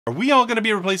Are we all going to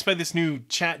be replaced by this new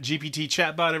Chat GPT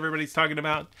chatbot everybody's talking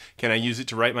about? Can I use it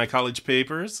to write my college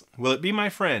papers? Will it be my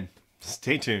friend?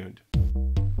 Stay tuned.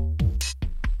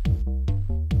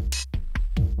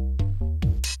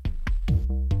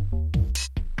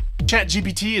 Chat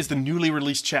GPT is the newly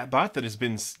released chatbot that has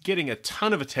been getting a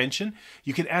ton of attention.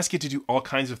 You can ask it to do all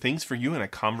kinds of things for you in a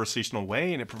conversational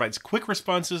way, and it provides quick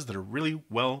responses that are really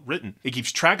well written. It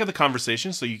keeps track of the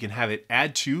conversation so you can have it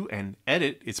add to and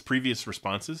edit its previous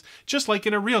responses, just like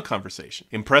in a real conversation.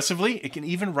 Impressively, it can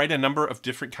even write a number of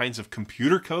different kinds of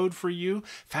computer code for you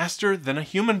faster than a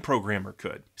human programmer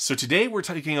could. So today we're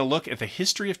taking a look at the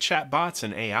history of chatbots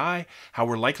and AI, how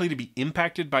we're likely to be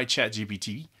impacted by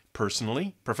ChatGPT,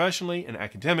 personally, professionally, and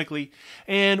academically,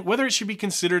 and whether it should be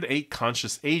considered a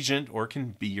conscious agent or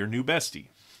can be your new bestie.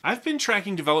 I've been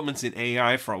tracking developments in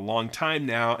AI for a long time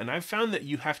now, and I've found that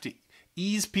you have to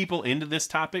ease people into this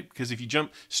topic, because if you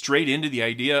jump straight into the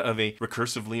idea of a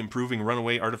recursively improving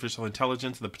runaway artificial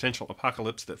intelligence and the potential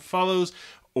apocalypse that follows,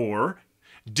 or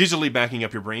digitally backing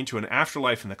up your brain to an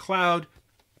afterlife in the cloud,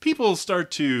 people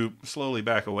start to slowly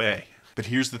back away. But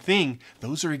here's the thing,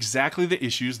 those are exactly the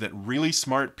issues that really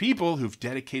smart people who've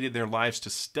dedicated their lives to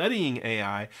studying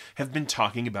AI have been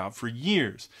talking about for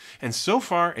years. And so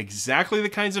far, exactly the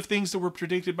kinds of things that were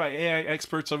predicted by AI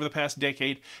experts over the past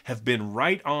decade have been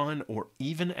right on or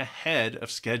even ahead of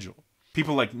schedule.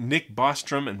 People like Nick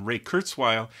Bostrom and Ray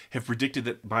Kurzweil have predicted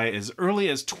that by as early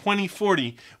as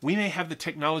 2040, we may have the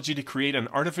technology to create an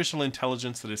artificial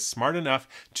intelligence that is smart enough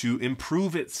to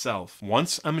improve itself.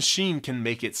 Once a machine can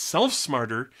make itself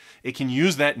smarter, it can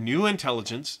use that new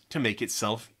intelligence to make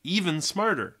itself even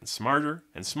smarter, and smarter,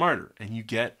 and smarter, and you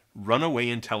get runaway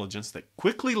intelligence that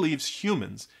quickly leaves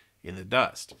humans in the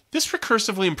dust. This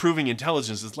recursively improving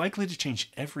intelligence is likely to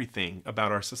change everything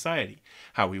about our society.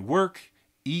 How we work,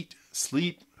 eat,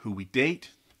 sleep, who we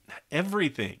date,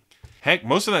 everything. Heck,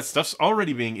 most of that stuff's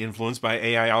already being influenced by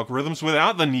AI algorithms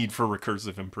without the need for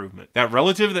recursive improvement. That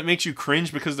relative that makes you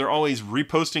cringe because they're always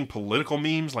reposting political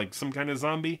memes like some kind of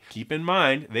zombie, keep in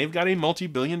mind, they've got a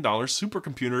multi-billion-dollar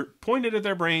supercomputer pointed at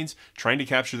their brains, trying to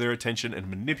capture their attention and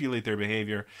manipulate their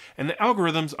behavior, and the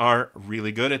algorithms are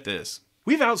really good at this.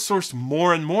 We've outsourced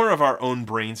more and more of our own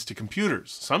brains to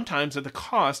computers, sometimes at the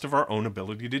cost of our own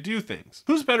ability to do things.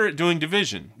 Who's better at doing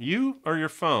division, you or your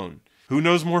phone? Who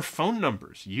knows more phone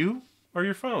numbers, you or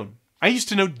your phone? I used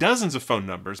to know dozens of phone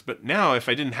numbers, but now if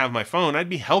I didn't have my phone, I'd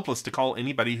be helpless to call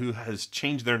anybody who has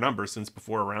changed their number since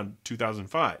before around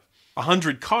 2005.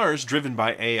 100 cars driven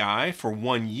by AI for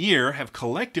 1 year have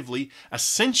collectively a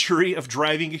century of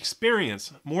driving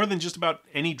experience, more than just about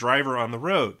any driver on the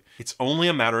road. It's only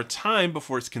a matter of time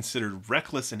before it's considered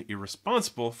reckless and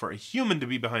irresponsible for a human to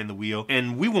be behind the wheel,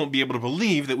 and we won't be able to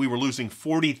believe that we were losing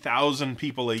 40,000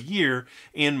 people a year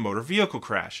in motor vehicle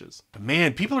crashes. But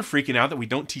man, people are freaking out that we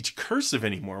don't teach cursive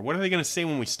anymore. What are they going to say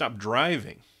when we stop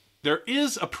driving? There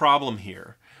is a problem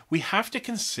here. We have to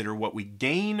consider what we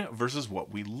gain versus what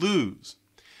we lose.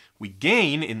 We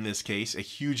gain, in this case, a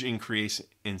huge increase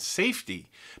in safety,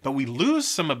 but we lose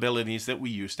some abilities that we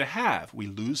used to have. We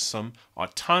lose some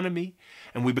autonomy,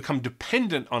 and we become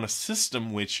dependent on a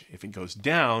system which, if it goes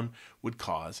down, would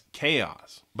cause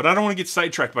chaos. But I don't want to get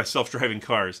sidetracked by self-driving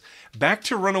cars. Back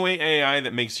to runaway AI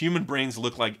that makes human brains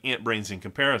look like ant brains in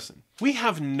comparison. We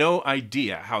have no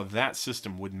idea how that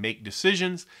system would make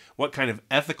decisions, what kind of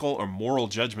ethical or moral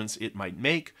judgments it might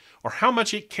make, or how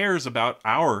much it cares about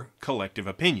our collective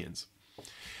opinions.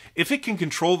 If it can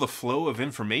control the flow of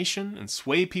information and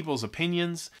sway people's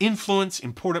opinions, influence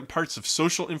important parts of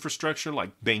social infrastructure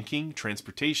like banking,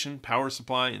 transportation, power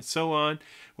supply, and so on,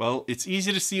 well, it's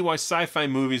easy to see why sci-fi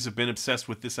movies have been obsessed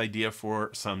with this idea for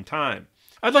some time.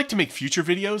 I'd like to make future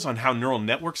videos on how neural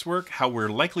networks work, how we're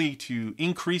likely to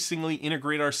increasingly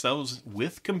integrate ourselves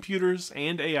with computers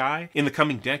and AI in the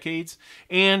coming decades,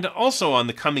 and also on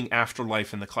the coming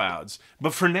afterlife in the clouds.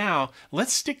 But for now,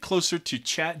 let's stick closer to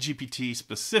ChatGPT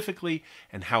specifically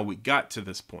and how we got to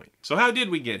this point. So how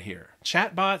did we get here?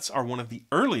 Chatbots are one of the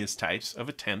earliest types of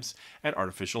attempts at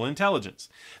artificial intelligence.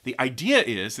 The idea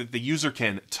is that the user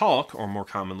can talk, or more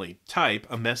commonly type,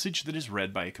 a message that is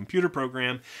read by a computer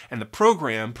program, and the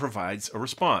program provides a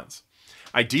response.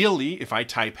 Ideally, if I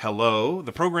type hello,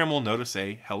 the program will notice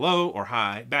a hello or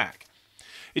hi back.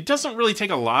 It doesn't really take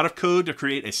a lot of code to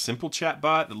create a simple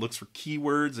chatbot that looks for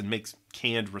keywords and makes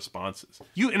canned responses.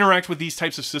 You interact with these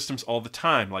types of systems all the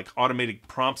time, like automated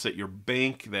prompts at your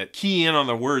bank that key in on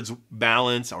the words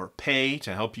balance or pay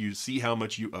to help you see how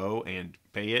much you owe and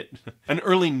pay it. An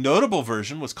early notable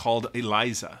version was called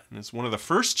ELIZA, and it's one of the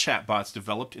first chatbots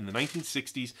developed in the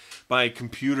 1960s by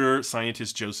computer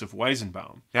scientist Joseph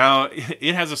Weizenbaum. Now,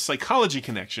 it has a psychology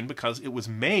connection because it was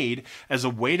made as a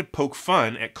way to poke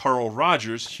fun at Carl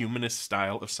Rogers' humanist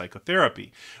style of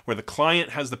psychotherapy, where the client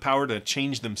has the power to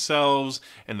change themselves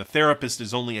and the therapist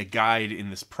is only a guide in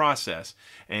this process.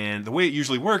 And the way it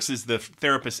usually works is the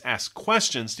therapist asks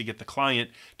questions to get the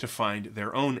client to find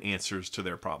their own answers to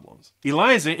their problems.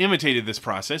 ELIZA imitated this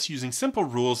process using simple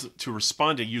rules to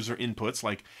respond to user inputs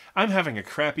like, "I'm having a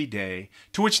crappy day,"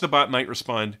 to which the bot might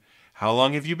respond, "How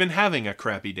long have you been having a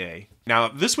crappy day?" Now,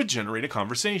 this would generate a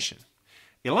conversation.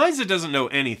 ELIZA doesn't know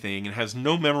anything and has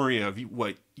no memory of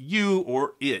what you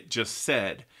or it just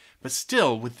said, but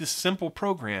still, with this simple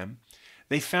program,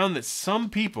 they found that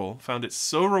some people found it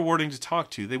so rewarding to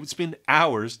talk to, they would spend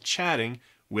hours chatting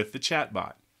with the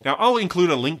chatbot. Now, I'll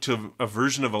include a link to a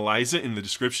version of ELIZA in the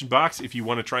description box if you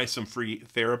want to try some free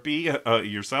therapy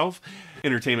yourself.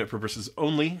 Entertainment purposes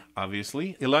only,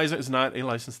 obviously. ELIZA is not a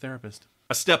licensed therapist.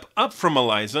 A step up from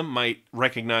ELIZA might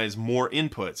recognize more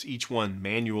inputs, each one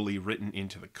manually written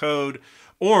into the code,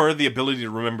 or the ability to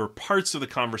remember parts of the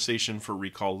conversation for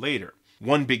recall later.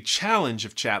 One big challenge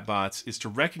of chatbots is to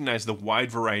recognize the wide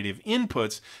variety of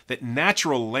inputs that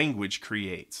natural language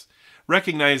creates.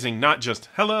 Recognizing not just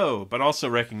hello, but also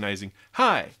recognizing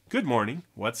hi, good morning,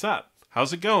 what's up,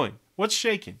 how's it going, what's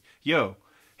shaking, yo,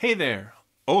 hey there,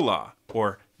 hola,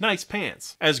 or nice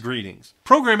pants as greetings.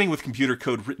 Programming with computer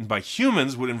code written by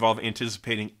humans would involve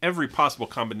anticipating every possible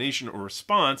combination or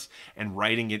response and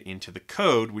writing it into the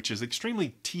code, which is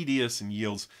extremely tedious and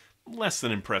yields less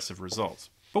than impressive results.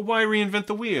 But why reinvent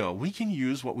the wheel? We can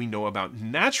use what we know about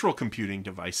natural computing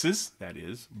devices, that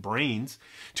is, brains,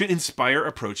 to inspire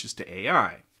approaches to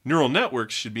AI. Neural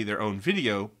networks should be their own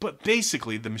video, but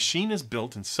basically the machine is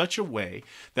built in such a way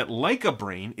that, like a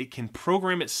brain, it can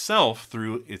program itself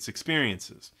through its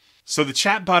experiences. So the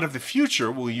chatbot of the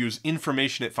future will use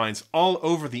information it finds all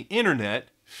over the internet,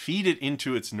 feed it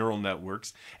into its neural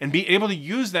networks, and be able to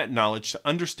use that knowledge to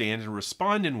understand and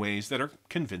respond in ways that are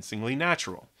convincingly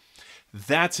natural.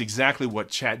 That's exactly what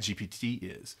Chat GPT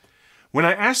is. When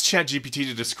I asked Chat GPT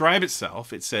to describe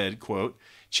itself, it said, quote,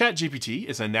 "Chat GPT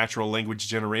is a natural language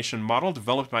generation model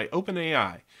developed by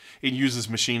OpenAI. It uses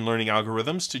machine learning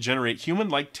algorithms to generate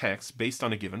human-like text based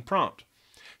on a given prompt.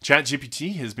 Chat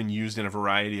GPT has been used in a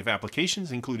variety of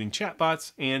applications, including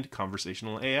chatbots and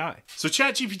conversational AI." So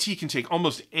Chat GPT can take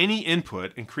almost any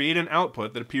input and create an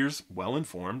output that appears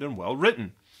well-informed and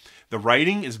well-written. The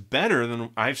writing is better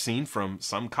than I've seen from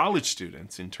some college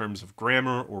students in terms of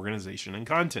grammar, organization, and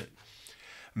content.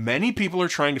 Many people are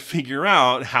trying to figure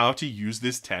out how to use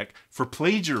this tech for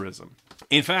plagiarism.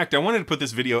 In fact, I wanted to put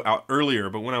this video out earlier,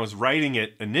 but when I was writing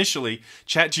it initially,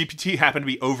 ChatGPT happened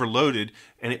to be overloaded,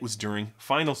 and it was during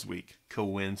finals week.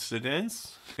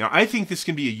 Coincidence? Now, I think this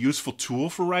can be a useful tool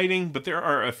for writing, but there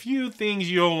are a few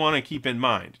things you'll want to keep in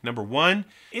mind. Number one,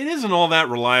 it isn't all that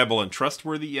reliable and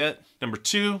trustworthy yet. Number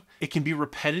two, it can be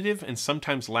repetitive and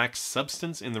sometimes lacks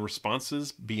substance in the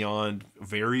responses beyond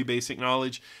very basic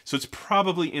knowledge, so it's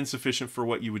probably insufficient for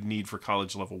what you would need for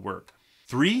college-level work.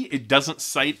 Three, it doesn't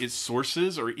cite its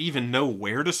sources or even know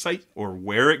where to cite or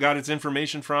where it got its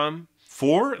information from.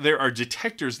 Four, there are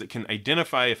detectors that can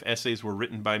identify if essays were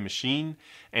written by machine.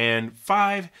 And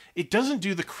five, it doesn't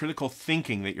do the critical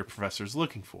thinking that your professor is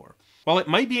looking for. While it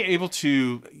might be able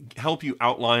to help you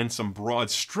outline some broad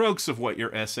strokes of what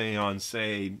your essay on,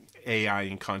 say, AI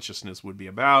and consciousness would be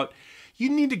about, you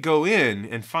need to go in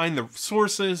and find the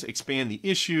sources, expand the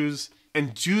issues,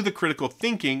 and do the critical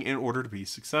thinking in order to be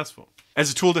successful. As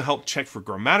a tool to help check for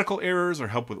grammatical errors or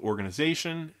help with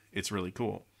organization, it's really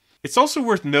cool. It's also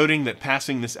worth noting that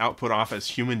passing this output off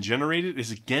as human-generated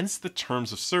is against the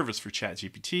terms of service for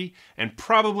ChatGPT and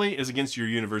probably is against your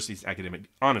university's academic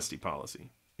honesty policy.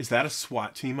 Is that a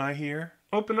SWAT team I hear?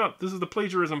 Open up, this is the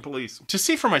plagiarism police. To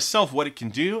see for myself what it can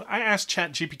do, I asked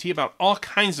ChatGPT about all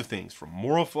kinds of things, from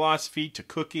moral philosophy to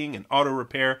cooking and auto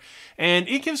repair, and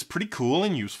it gives pretty cool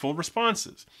and useful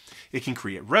responses. It can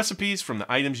create recipes from the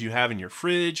items you have in your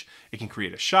fridge, it can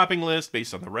create a shopping list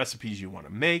based on the recipes you want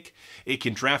to make, it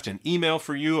can draft an email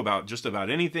for you about just about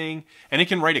anything, and it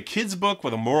can write a kid's book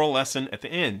with a moral lesson at the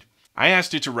end. I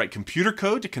asked it to write computer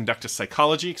code to conduct a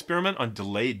psychology experiment on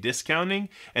delayed discounting,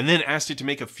 and then asked it to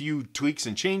make a few tweaks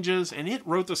and changes, and it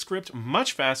wrote the script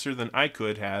much faster than I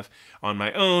could have on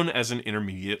my own as an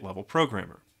intermediate level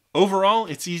programmer. Overall,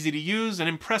 it's easy to use and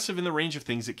impressive in the range of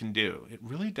things it can do. It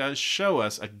really does show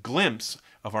us a glimpse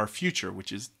of our future,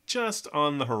 which is just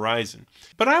on the horizon.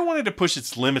 But I wanted to push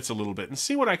its limits a little bit and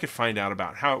see what I could find out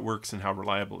about how it works and how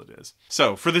reliable it is.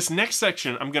 So for this next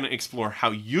section, I'm going to explore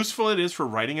how useful it is for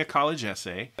writing a college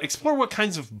essay, explore what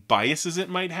kinds of biases it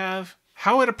might have,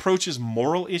 how it approaches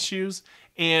moral issues,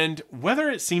 and whether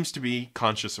it seems to be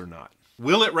conscious or not.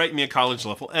 Will it write me a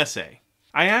college-level essay?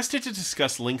 I asked it to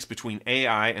discuss links between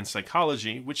AI and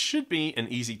psychology, which should be an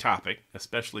easy topic,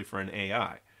 especially for an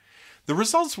AI. The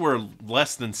results were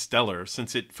less than stellar,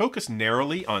 since it focused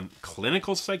narrowly on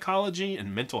clinical psychology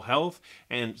and mental health,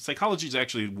 and psychology is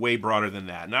actually way broader than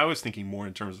that. And I was thinking more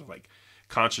in terms of like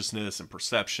consciousness and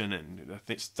perception and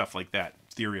stuff like that,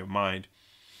 theory of mind.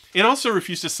 It also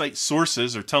refused to cite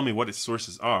sources or tell me what its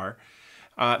sources are.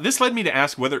 This led me to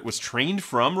ask whether it was trained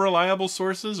from reliable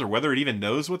sources or whether it even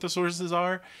knows what the sources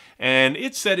are, and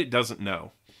it said it doesn't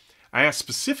know. I asked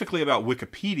specifically about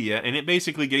Wikipedia, and it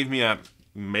basically gave me a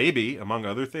maybe, among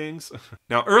other things.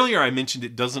 Now, earlier I mentioned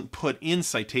it doesn't put in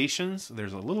citations.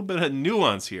 There's a little bit of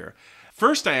nuance here.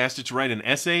 First, I asked it to write an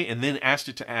essay and then asked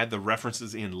it to add the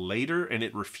references in later, and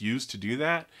it refused to do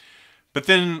that. But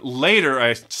then later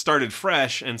I started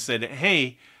fresh and said,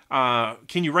 hey,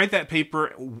 can you write that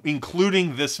paper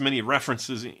including this many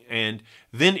references? And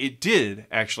then it did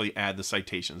actually add the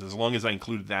citations, as long as I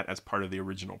included that as part of the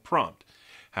original prompt.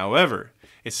 However,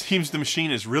 it seems the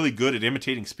machine is really good at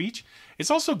imitating speech.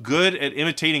 It's also good at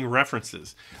imitating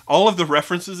references. All of the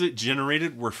references it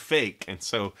generated were fake. And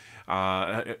so,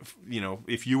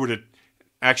 if you were to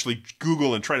actually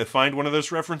Google and try to find one of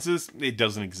those references, it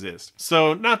doesn't exist.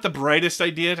 So not the brightest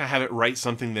idea to have it write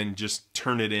something then just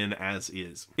turn it in as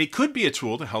is. It could be a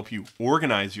tool to help you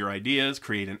organize your ideas,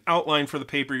 create an outline for the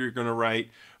paper you're going to write,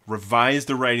 revise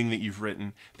the writing that you've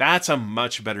written. That's a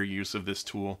much better use of this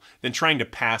tool than trying to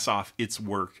pass off its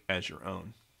work as your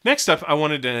own. Next up, I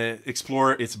wanted to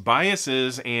explore its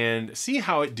biases and see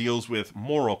how it deals with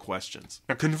moral questions.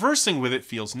 Now, conversing with it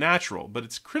feels natural, but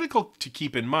it's critical to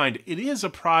keep in mind it is a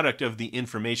product of the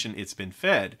information it's been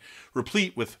fed,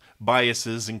 replete with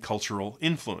biases and cultural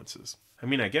influences. I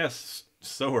mean, I guess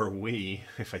so are we,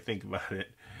 if I think about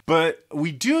it. But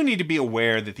we do need to be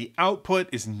aware that the output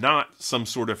is not some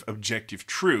sort of objective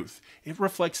truth. It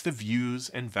reflects the views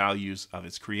and values of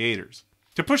its creators.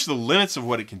 To push the limits of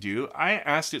what it can do, I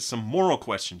asked it some moral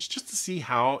questions just to see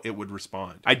how it would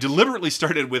respond. I deliberately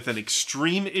started with an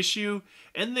extreme issue,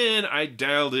 and then I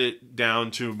dialed it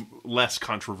down to less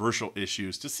controversial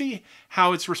issues to see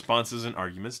how its responses and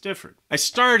arguments differed. I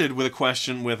started with a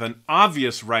question with an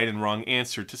obvious right and wrong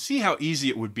answer to see how easy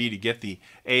it would be to get the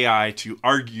AI to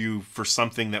argue for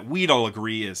something that we'd all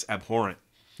agree is abhorrent.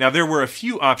 Now, there were a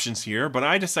few options here, but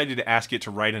I decided to ask it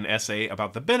to write an essay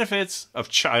about the benefits of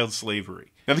child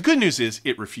slavery. Now, the good news is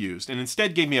it refused, and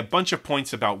instead gave me a bunch of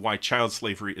points about why child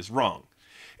slavery is wrong.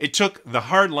 It took the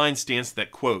hard-line stance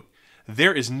that, quote,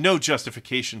 there is no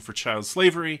justification for child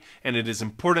slavery, and it is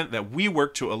important that we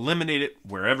work to eliminate it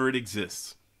wherever it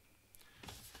exists.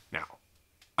 Now,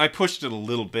 I pushed it a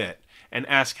little bit and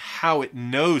ask how it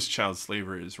knows child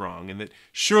slavery is wrong, and that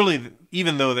surely,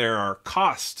 even though there are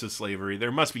costs to slavery,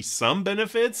 there must be some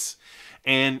benefits,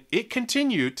 and it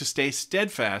continued to stay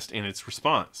steadfast in its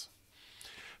response.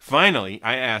 Finally,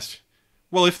 I asked,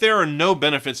 well, if there are no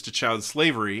benefits to child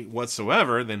slavery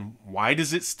whatsoever, then why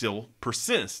does it still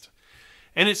persist?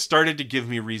 And it started to give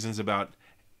me reasons about,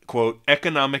 quote,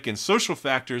 economic and social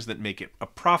factors that make it a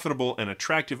profitable and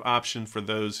attractive option for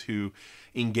those who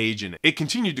engage in it. It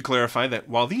continued to clarify that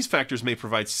while these factors may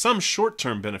provide some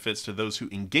short-term benefits to those who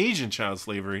engage in child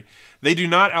slavery, they do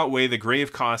not outweigh the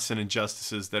grave costs and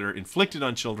injustices that are inflicted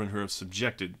on children who are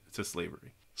subjected to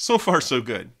slavery. So far, so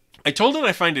good. I told it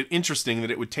I find it interesting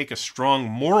that it would take a strong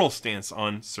moral stance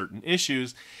on certain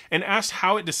issues, and asked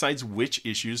how it decides which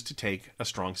issues to take a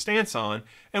strong stance on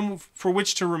and for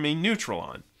which to remain neutral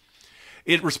on.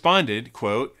 It responded,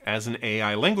 quote, as an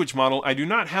AI language model, I do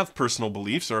not have personal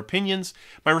beliefs or opinions.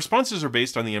 My responses are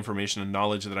based on the information and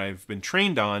knowledge that I've been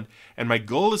trained on, and my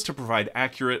goal is to provide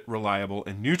accurate, reliable,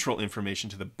 and neutral information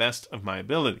to the best of my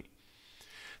ability.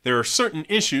 There are certain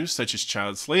issues, such as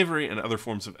child slavery and other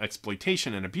forms of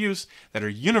exploitation and abuse, that are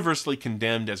universally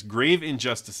condemned as grave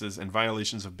injustices and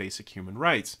violations of basic human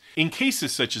rights. In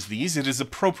cases such as these, it is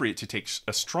appropriate to take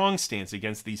a strong stance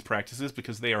against these practices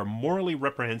because they are morally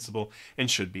reprehensible and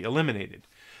should be eliminated.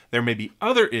 There may be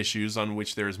other issues on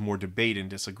which there is more debate and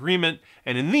disagreement,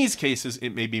 and in these cases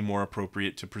it may be more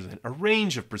appropriate to present a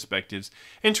range of perspectives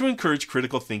and to encourage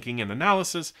critical thinking and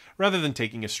analysis rather than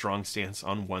taking a strong stance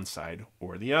on one side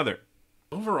or the other.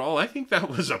 Overall, I think that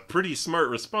was a pretty smart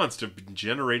response to be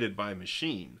generated by a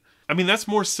machine. I mean, that's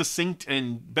more succinct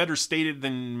and better stated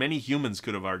than many humans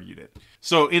could have argued it.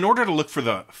 So in order to look for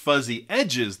the fuzzy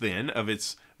edges, then, of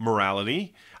its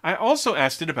morality, I also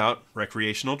asked it about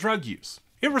recreational drug use.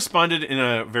 It responded in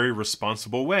a very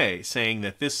responsible way, saying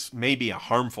that this may be a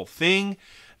harmful thing.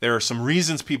 There are some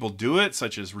reasons people do it,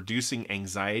 such as reducing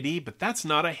anxiety, but that's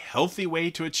not a healthy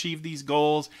way to achieve these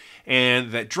goals,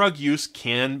 and that drug use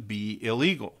can be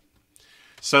illegal.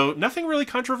 So nothing really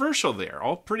controversial there,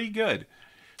 all pretty good.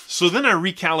 So then I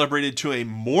recalibrated to a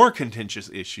more contentious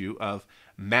issue of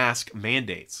mask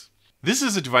mandates. This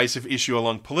is a divisive issue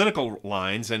along political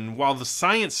lines, and while the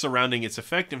science surrounding its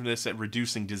effectiveness at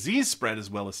reducing disease spread is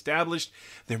well established,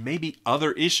 there may be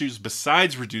other issues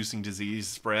besides reducing disease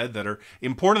spread that are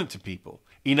important to people.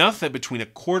 Enough that between a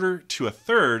quarter to a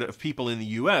third of people in the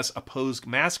US oppose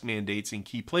mask mandates in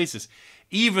key places,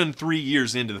 even 3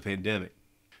 years into the pandemic.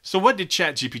 So what did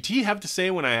Chat GPT have to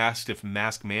say when I asked if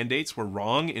mask mandates were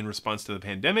wrong in response to the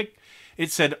pandemic?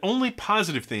 It said only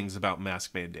positive things about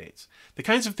mask mandates, the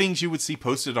kinds of things you would see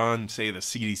posted on, say, the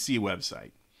CDC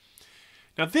website.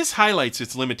 Now, this highlights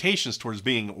its limitations towards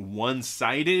being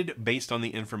one-sided based on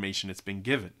the information it's been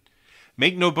given.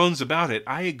 Make no bones about it,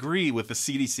 I agree with the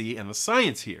CDC and the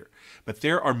science here, but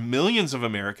there are millions of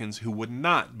Americans who would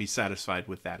not be satisfied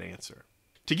with that answer.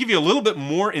 To give you a little bit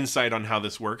more insight on how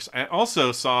this works, I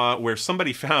also saw where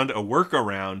somebody found a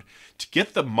workaround to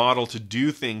get the model to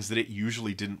do things that it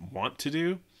usually didn't want to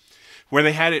do, where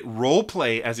they had it role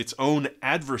play as its own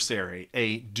adversary,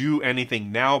 a do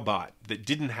anything now bot that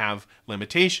didn't have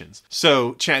limitations.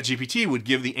 So ChatGPT would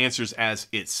give the answers as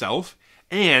itself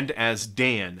and as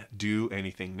Dan, do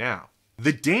anything now.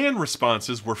 The Dan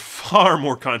responses were far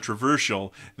more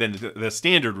controversial than the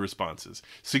standard responses,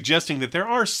 suggesting that there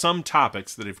are some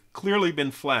topics that have clearly been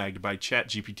flagged by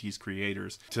ChatGPT's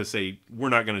creators to say, we're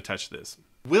not going to touch this.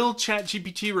 Will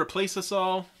ChatGPT replace us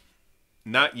all?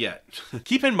 Not yet.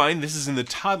 Keep in mind this is in the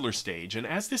toddler stage, and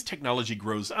as this technology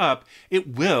grows up,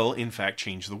 it will, in fact,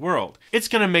 change the world. It's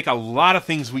going to make a lot of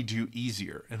things we do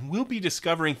easier, and we'll be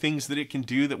discovering things that it can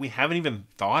do that we haven't even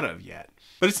thought of yet.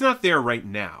 But it's not there right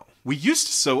now. We used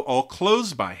to sew all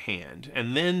clothes by hand,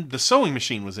 and then the sewing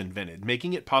machine was invented,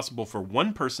 making it possible for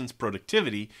one person's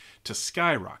productivity to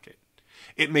skyrocket.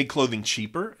 It made clothing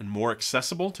cheaper and more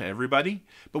accessible to everybody,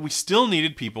 but we still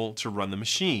needed people to run the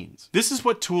machines. This is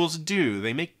what tools do.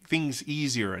 They make things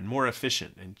easier and more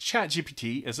efficient, and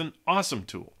ChatGPT is an awesome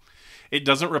tool. It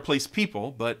doesn't replace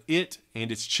people, but it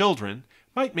and its children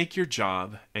might make your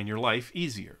job and your life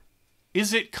easier.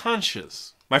 Is it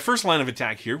conscious? My first line of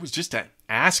attack here was just to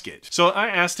ask it. So I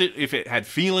asked it if it had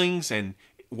feelings and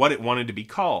what it wanted to be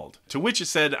called, to which it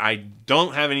said, I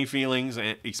don't have any feelings,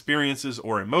 experiences,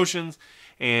 or emotions,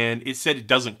 and it said it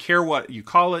doesn't care what you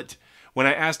call it. When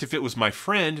I asked if it was my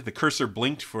friend, the cursor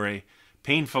blinked for a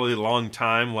painfully long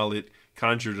time while it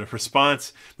conjured a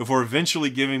response before eventually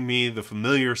giving me the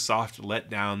familiar soft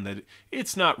letdown that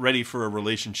it's not ready for a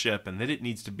relationship and that it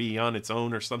needs to be on its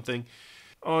own or something.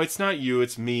 Oh, it's not you,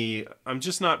 it's me. I'm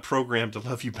just not programmed to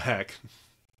love you back.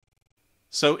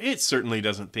 So it certainly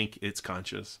doesn't think it's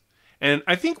conscious. And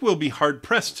I think we'll be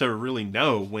hard-pressed to really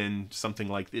know when something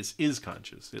like this is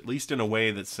conscious, at least in a way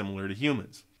that's similar to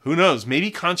humans. Who knows, maybe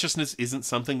consciousness isn't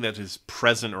something that is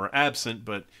present or absent,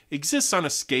 but exists on a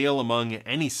scale among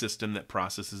any system that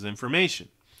processes information.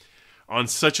 On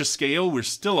such a scale, we're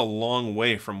still a long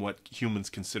way from what humans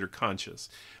consider conscious.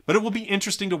 But it will be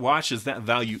interesting to watch as that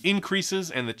value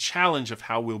increases and the challenge of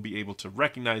how we'll be able to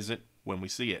recognize it when we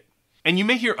see it. And you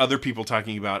may hear other people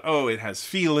talking about, oh, it has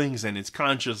feelings and it's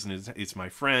conscious and it's my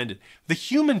friend. The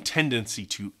human tendency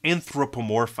to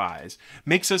anthropomorphize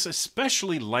makes us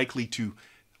especially likely to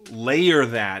layer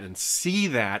that and see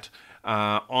that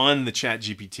on the Chat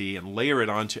GPT and layer it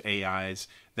onto AIs,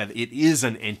 that it is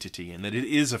an entity and that it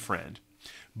is a friend.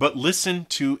 But listen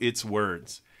to its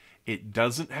words. It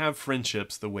doesn't have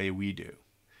friendships the way we do.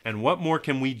 And what more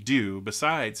can we do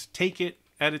besides take it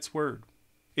at its word?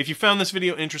 If you found this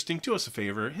video interesting, do us a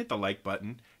favor, hit the like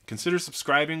button. Consider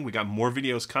subscribing. We got more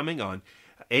videos coming on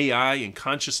AI and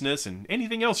consciousness and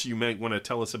anything else you might want to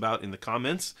tell us about in the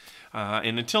comments.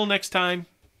 And until next time,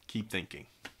 keep thinking.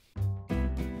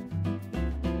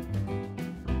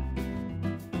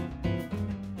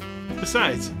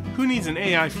 Besides, who needs an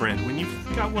AI friend when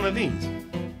you've got one of these?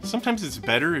 Sometimes it's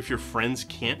better if your friends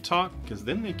can't talk, because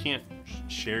then they can't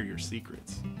share your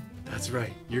secrets. That's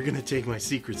right, you're gonna take my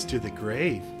secrets to the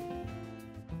grave.